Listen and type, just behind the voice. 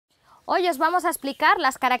Hoy os vamos a explicar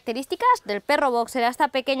las características del perro Bóxer, esta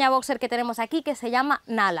pequeña Bóxer que tenemos aquí que se llama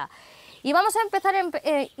Nala. Y vamos a empezar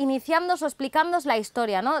iniciándoos o explicándoos la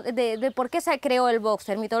historia, ¿no? de por qué se creó el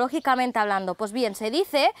Bóxer, mitológicamente hablando. Pues bien, se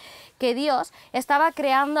dice que Dios estaba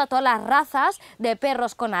creando a todas las razas de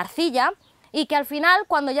perros con arcilla, y que al final,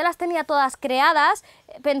 cuando ya las tenía todas creadas,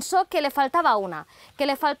 pensó que le faltaba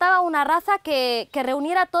una raza que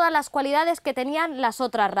reuniera todas las cualidades que tenían las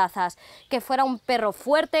otras razas, que fuera un perro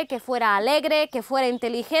fuerte, que fuera alegre, que fuera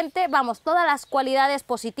inteligente, vamos, todas las cualidades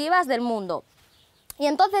positivas del mundo. Y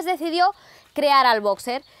entonces decidió crear al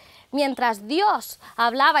Bóxer. Mientras Dios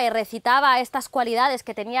hablaba y recitaba estas cualidades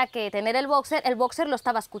que tenía que tener el Bóxer lo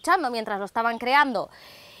estaba escuchando mientras lo estaban creando.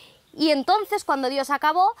 Y entonces, cuando Dios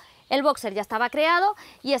acabó, el Bóxer ya estaba creado,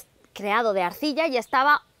 y es creado de arcilla y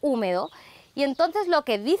estaba húmedo. Y entonces lo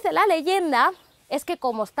que dice la leyenda es que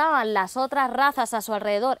como estaban las otras razas a su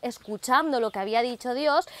alrededor escuchando lo que había dicho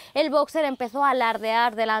Dios, el Bóxer empezó a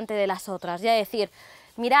alardear delante de las otras y a decir: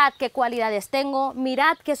 mirad qué cualidades tengo,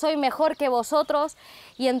 mirad que soy mejor que vosotros.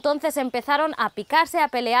 Y entonces empezaron a picarse, a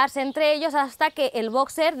pelearse entre ellos, hasta que el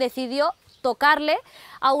Bóxer decidió tocarle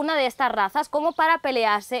a una de estas razas como para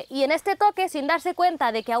pelearse, y en este toque, sin darse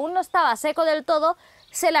cuenta de que aún no estaba seco del todo,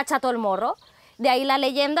 se le acható el morro. De ahí la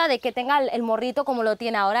leyenda de que tenga el morrito como lo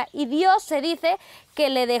tiene ahora, y Dios se dice que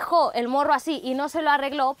le dejó el morro así y no se lo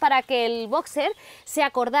arregló para que el Bóxer se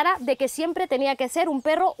acordara de que siempre tenía que ser un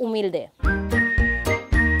perro humilde.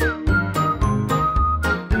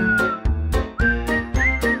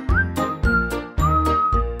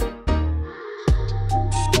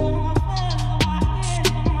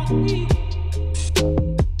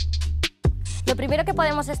 Lo primero que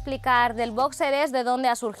podemos explicar del Bóxer es de dónde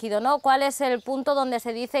ha surgido, ¿no? ¿Cuál es el punto donde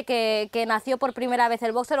se dice que nació por primera vez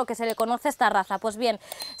el Bóxer o que se le conoce esta raza? Pues bien,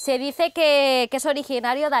 se dice que es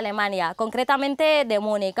originario de Alemania, concretamente de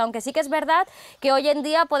Múnich, aunque sí que es verdad que hoy en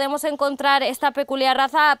día podemos encontrar esta peculiar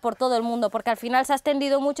raza por todo el mundo, porque al final se ha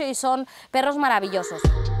extendido mucho y son perros maravillosos.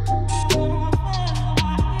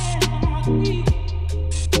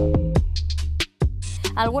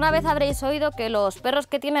 Alguna vez habréis oído que los perros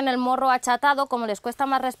que tienen el morro achatado, como les cuesta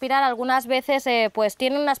más respirar, algunas veces pues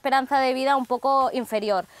tienen una esperanza de vida un poco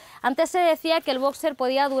inferior. Antes se decía que el Bóxer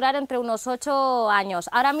podía durar entre unos 8 años.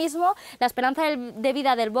 Ahora mismo la esperanza de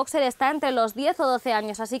vida del Bóxer está entre los 10 o 12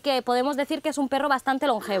 años, así que podemos decir que es un perro bastante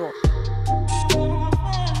longevo.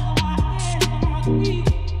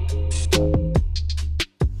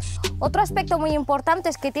 Otro aspecto muy importante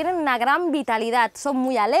es que tienen una gran vitalidad, son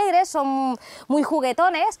muy alegres, son muy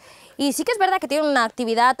juguetones, y sí que es verdad que tienen una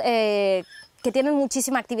actividad, que tienen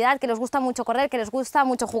muchísima actividad, que les gusta mucho correr, que les gusta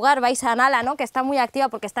mucho jugar. Vais a Nala, ¿no? Que está muy activa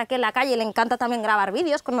porque está aquí en la calle y le encanta también grabar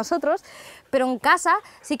vídeos con nosotros, pero en casa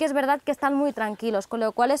sí que es verdad que están muy tranquilos, con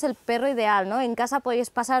lo cual es el perro ideal, ¿no? En casa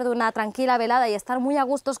podéis pasar de una tranquila velada y estar muy a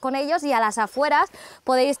gustos con ellos, y a las afueras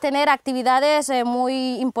podéis tener actividades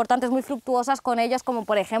muy importantes, muy fructuosas con ellos, como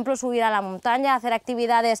por ejemplo subir a la montaña, hacer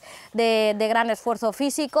actividades de gran esfuerzo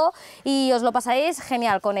físico, y os lo pasáis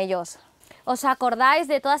genial con ellos. ¿Os acordáis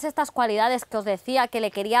de todas estas cualidades que os decía que le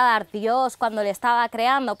quería dar Dios cuando le estaba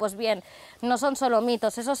creando? Pues bien, no son solo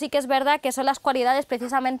mitos, eso sí que es verdad que son las cualidades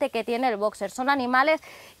precisamente que tiene el Bóxer. Son animales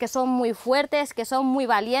que son muy fuertes, que son muy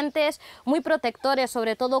valientes, muy protectores,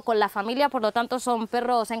 sobre todo con la familia, por lo tanto son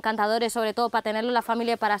perros encantadores, sobre todo para tenerlo en la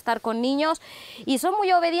familia y para estar con niños, y son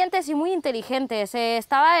muy obedientes y muy inteligentes.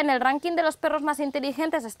 Estaba en el ranking de los perros más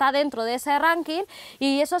inteligentes, está dentro de ese ranking,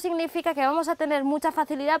 y eso significa que vamos a tener mucha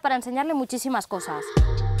facilidad para enseñarle muchísimas cosas.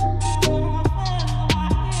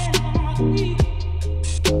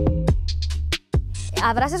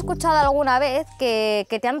 Habrás escuchado alguna vez que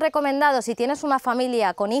te han recomendado, si tienes una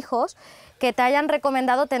familia con hijos, que te hayan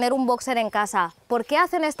recomendado tener un Bóxer en casa. ¿Por qué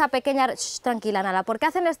hacen esta pequeña... tranquila, Nala. ¿Por qué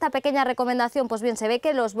hacen esta pequeña recomendación? Pues bien, se ve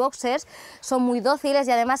que los Bóxers son muy dóciles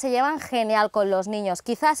y además se llevan genial con los niños.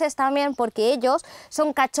 Quizás es también porque ellos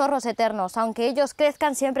son cachorros eternos. Aunque ellos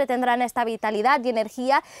crezcan, siempre tendrán esta vitalidad y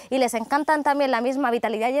energía, y les encantan también la misma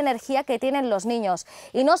vitalidad y energía que tienen los niños.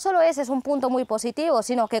 Y no solo ese es un punto muy positivo,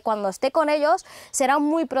 sino que cuando esté con ellos será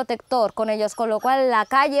muy protector con ellos, con lo cual en la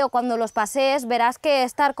calle o cuando los pasees verás que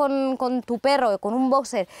estar con tu perro, con un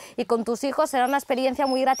Bóxer y con tus hijos será una experiencia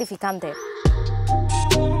muy gratificante.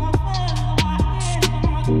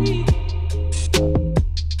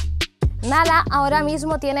 Nala ahora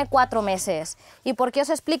mismo tiene 4 meses. ¿Y por qué os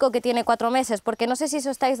explico que tiene 4 meses? Porque no sé si os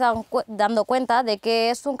estáis dando cuenta de que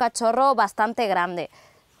es un cachorro bastante grande.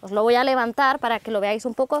 Os lo voy a levantar para que lo veáis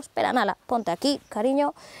un poco. Espera, Nala, ponte aquí,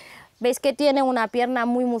 cariño. Veis que tiene una pierna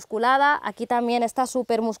muy musculada, aquí también está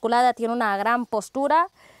súper musculada, tiene una gran postura,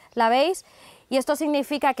 ¿la veis? Y esto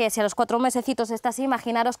significa que si a los 4 mesecitos está así,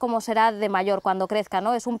 imaginaros cómo será de mayor cuando crezca,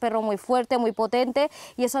 ¿no? Es un perro muy fuerte, muy potente,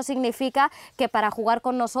 y eso significa que para jugar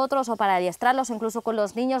con nosotros o para adiestrarlos, incluso con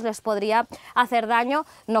los niños, les podría hacer daño,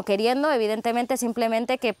 no queriendo, evidentemente,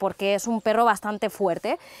 simplemente que porque es un perro bastante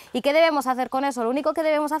fuerte. ¿Y qué debemos hacer con eso? Lo único que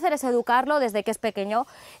debemos hacer es educarlo desde que es pequeño,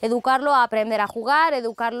 educarlo a aprender a jugar,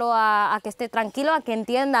 educarlo a que esté tranquilo, a que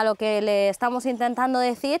entienda lo que le estamos intentando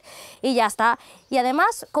decir, y ya está. Y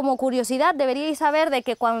además, como curiosidad, deberíais saber de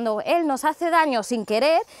que cuando él nos hace daño sin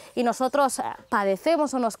querer y nosotros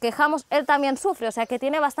padecemos o nos quejamos, él también sufre, o sea que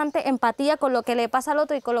tiene bastante empatía con lo que le pasa al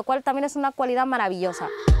otro, y con lo cual también es una cualidad maravillosa.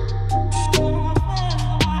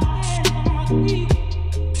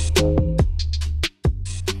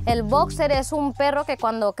 El Bóxer es un perro que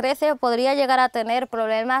cuando crece podría llegar a tener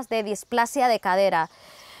problemas de displasia de cadera.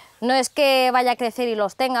 No es que vaya a crecer y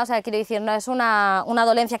los tenga, o sea, quiero decir, no es una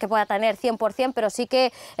dolencia que pueda tener 100%, pero sí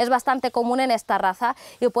que es bastante común en esta raza,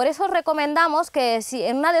 y por eso os recomendamos que si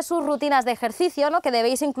en una de sus rutinas de ejercicio, ¿no?, que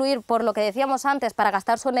debéis incluir, por lo que decíamos antes, para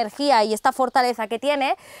gastar su energía y esta fortaleza que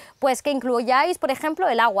tiene, pues que incluyáis, por ejemplo,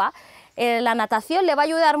 el agua. La natación le va a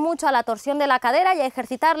ayudar mucho a la torsión de la cadera y a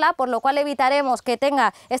ejercitarla, por lo cual evitaremos que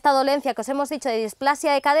tenga esta dolencia que os hemos dicho de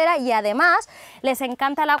displasia de cadera, y además les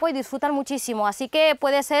encanta el agua y disfrutan muchísimo, así que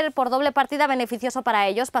puede ser por doble partida beneficioso para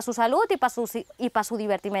ellos, para su salud y para su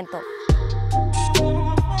divertimento.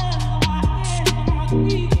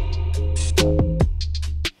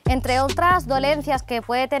 Entre otras dolencias que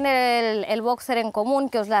puede tener el Bóxer en común,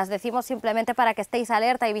 que os las decimos simplemente para que estéis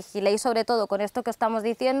alerta y vigiléis sobre todo con esto que os estamos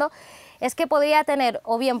diciendo, es que podría tener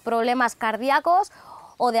o bien problemas cardíacos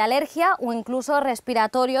o de alergia o incluso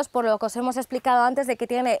respiratorios, por lo que os hemos explicado antes de que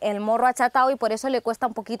tiene el morro achatado y por eso le cuesta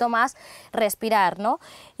un poquito más respirar, ¿no?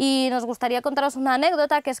 Y nos gustaría contaros una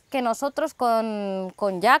anécdota, que es que nosotros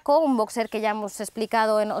con Jaco, un Bóxer que ya hemos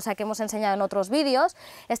explicado, o sea, que hemos enseñado en otros vídeos,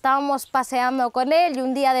 estábamos paseando con él y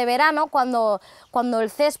un día de verano, cuando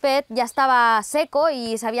el césped ya estaba seco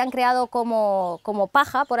y se habían creado como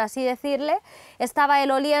paja, por así decirle, estaba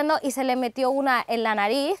él oliendo y se le metió una en la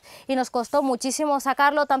nariz y nos costó muchísimo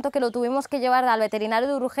sacarlo, tanto que lo tuvimos que llevar al veterinario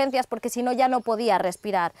de urgencias porque si no ya no podía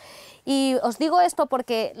respirar. Y os digo esto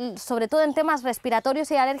porque sobre todo en temas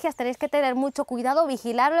respiratorios y alergias tenéis que tener mucho cuidado,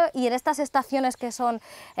 vigilarlo, y en estas estaciones que son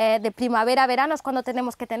de primavera, verano, es cuando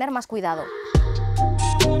tenemos que tener más cuidado.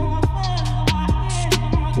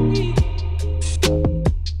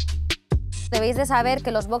 Debéis de saber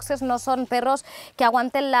que los Bóxers no son perros que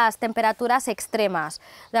aguanten las temperaturas extremas.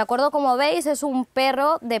 De acuerdo, como veis, es un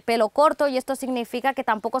perro de pelo corto y esto significa que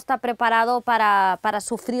tampoco está preparado para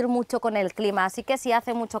sufrir mucho con el clima. Así que si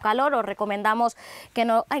hace mucho calor os recomendamos que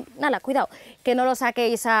no... ¡Ay, nada, cuidado! Que no lo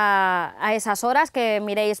saquéis a esas horas, que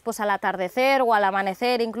miréis pues al atardecer o al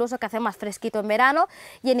amanecer, incluso, que hace más fresquito en verano,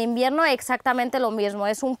 y en invierno exactamente lo mismo.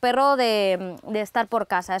 Es un perro de estar por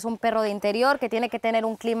casa, es un perro de interior que tiene que tener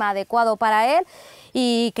un clima adecuado para él,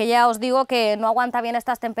 y que ya os digo que no aguanta bien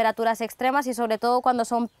estas temperaturas extremas, y sobre todo cuando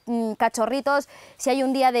son cachorritos, si hay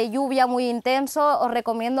un día de lluvia muy intenso, os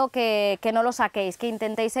recomiendo que no lo saquéis, que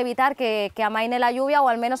intentéis evitar que amaine la lluvia, o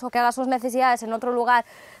al menos que haga sus necesidades en otro lugar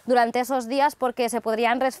durante esos días, porque se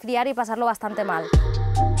podrían resfriar y pasarlo bastante mal.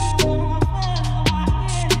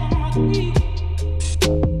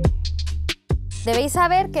 Debéis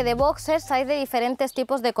saber que de Bóxers hay de diferentes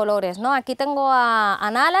tipos de colores, ¿no? Aquí tengo a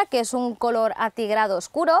Nala, que es un color atigrado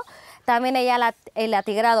oscuro. También hay el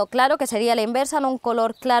atigrado claro, que sería la inversa, ¿no? Un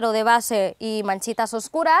color claro de base y manchitas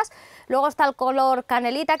oscuras. Luego está el color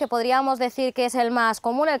canelita, que podríamos decir que es el más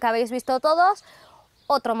común, el que habéis visto todos.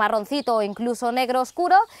 Otro marroncito o incluso negro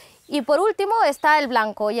oscuro. Y por último está el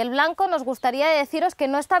blanco. Y el blanco nos gustaría deciros que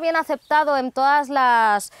no está bien aceptado en todas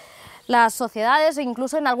las sociedades, o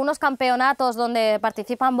incluso en algunos campeonatos donde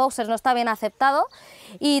participan Bóxers no está bien aceptado.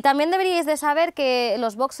 Y también deberíais de saber que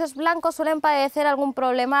los Bóxers blancos suelen padecer algún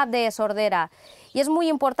problema de sordera. Y es muy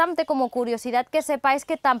importante, como curiosidad, que sepáis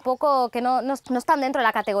que tampoco, que no están dentro de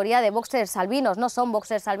la categoría de Bóxers albinos, no son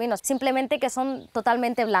Bóxers albinos, simplemente que son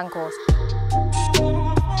totalmente blancos.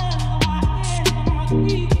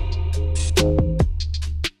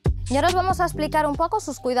 Y ahora os vamos a explicar un poco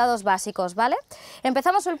sus cuidados básicos, ¿vale?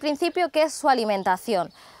 Empezamos al principio, que es su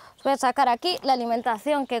alimentación. Os voy a sacar aquí la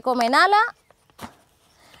alimentación que come Nala.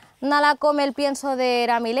 Nala come el pienso de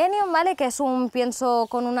Era Millennium, ¿vale? Que es un pienso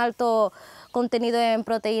con un alto contenido en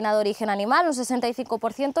proteína de origen animal, un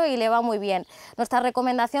 65%, y le va muy bien. Nuestra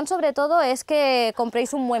recomendación sobre todo es que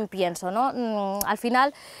compréis un buen pienso, ¿no? Al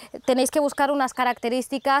final tenéis que buscar unas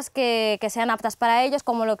características que sean aptas para ellos,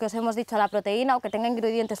 como lo que os hemos dicho, la proteína, o que tenga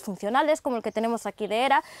ingredientes funcionales, como el que tenemos aquí de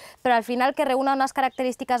Era, pero al final que reúna unas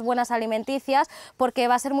características buenas alimenticias, porque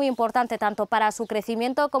va a ser muy importante tanto para su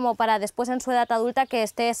crecimiento como para después en su edad adulta que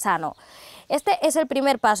esté sano. Este es el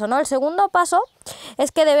primer paso, ¿no? El segundo paso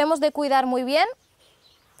es que debemos de cuidar muy bien,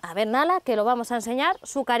 a ver, Nala, que lo vamos a enseñar,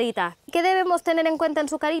 su carita. ¿Qué debemos tener en cuenta en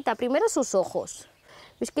su carita? Primero sus ojos.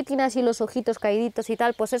 ¿Veis que tiene así los ojitos caíditos y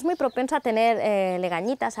tal? Pues es muy propenso a tener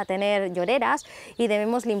legañitas, a tener lloreras, y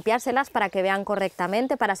debemos limpiárselas para que vean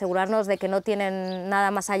correctamente, para asegurarnos de que no tienen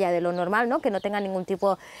nada más allá de lo normal, ¿no? Que no tengan ningún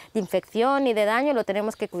tipo de infección ni de daño, lo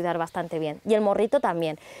tenemos que cuidar bastante bien. Y el morrito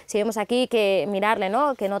también. Si vemos aquí que mirarle,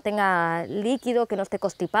 ¿no? Que no tenga líquido, que no esté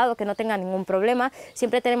constipado, que no tenga ningún problema,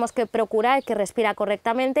 siempre tenemos que procurar que respira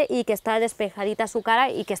correctamente y que está despejadita su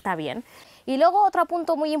cara y que está bien. Y luego otro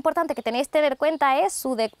punto muy importante que tenéis que tener en cuenta es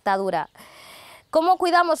su dentadura. ¿Cómo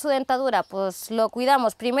cuidamos su dentadura? Pues lo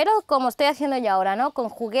cuidamos primero, como estoy haciendo yo ahora, ¿no? Con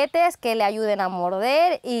juguetes que le ayuden a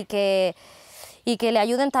morder y que le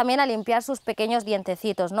ayuden también a limpiar sus pequeños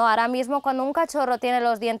dientecitos, ¿no? Ahora mismo, cuando un cachorro tiene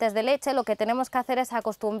los dientes de leche, lo que tenemos que hacer es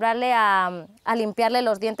acostumbrarle a limpiarle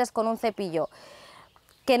los dientes con un cepillo,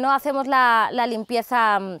 que no hacemos la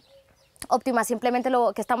limpieza óptima, simplemente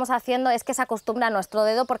lo que estamos haciendo es que se acostumbra a nuestro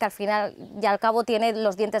dedo, porque al final y al cabo tiene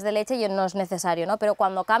los dientes de leche y no es necesario, ¿no? Pero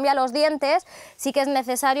cuando cambia los dientes sí que es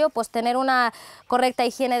necesario pues tener una correcta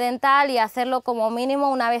higiene dental y hacerlo como mínimo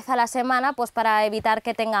una vez a la semana, pues para evitar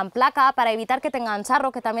que tengan placa, para evitar que tengan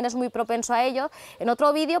sarro, que también es muy propenso a ello. En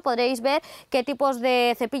otro vídeo podréis ver qué tipos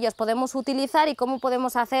de cepillos podemos utilizar y cómo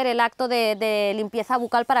podemos hacer el acto de limpieza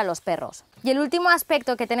bucal para los perros. Y el último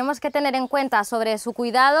aspecto que tenemos que tener en cuenta sobre su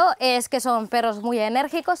cuidado es que son perros muy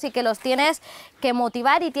enérgicos y que los tienes que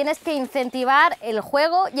motivar y tienes que incentivar el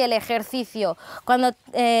juego y el ejercicio.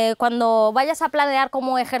 Cuando vayas a planear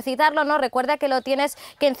cómo ejercitarlo, ¿no? Recuerda que lo tienes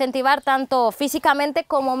que incentivar tanto físicamente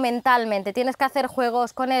como mentalmente. Tienes que hacer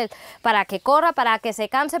juegos con él para que corra, para que se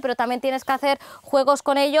canse, pero también tienes que hacer juegos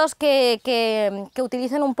con ellos que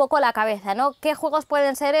utilicen un poco la cabeza, ¿no? ¿Qué juegos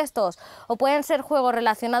pueden ser estos? O pueden ser juegos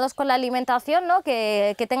relacionados con la alimentación, ¿no?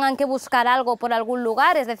 Que tengan que buscar algo por algún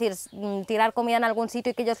lugar, es decir, tirar comida en algún sitio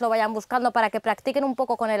y que ellos lo vayan buscando para que practiquen un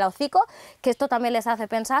poco con el hocico, que esto también les hace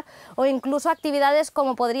pensar, o incluso actividades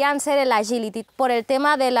como podrían ser el agility, por el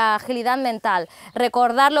tema de la agilidad mental.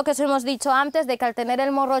 Recordar lo que os hemos dicho antes, de que al tener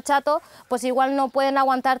el morro chato, pues igual no pueden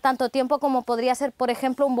aguantar tanto tiempo como podría ser, por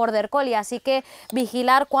ejemplo, un border collie, así que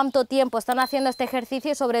vigilar cuánto tiempo están haciendo este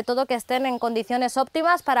ejercicio y sobre todo que estén en condiciones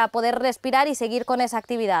óptimas para poder respirar y seguir con esa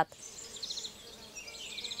actividad.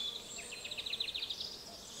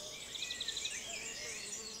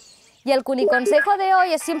 Y el cuniconsejo de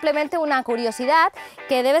hoy es simplemente una curiosidad,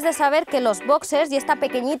 que debes de saber que los boxers y esta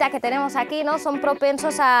pequeñita que tenemos aquí, ¿no? Son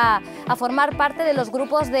propensos a formar parte de los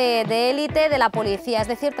grupos de élite de la policía, es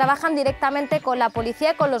decir, trabajan directamente con la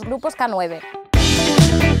policía y con los grupos K9.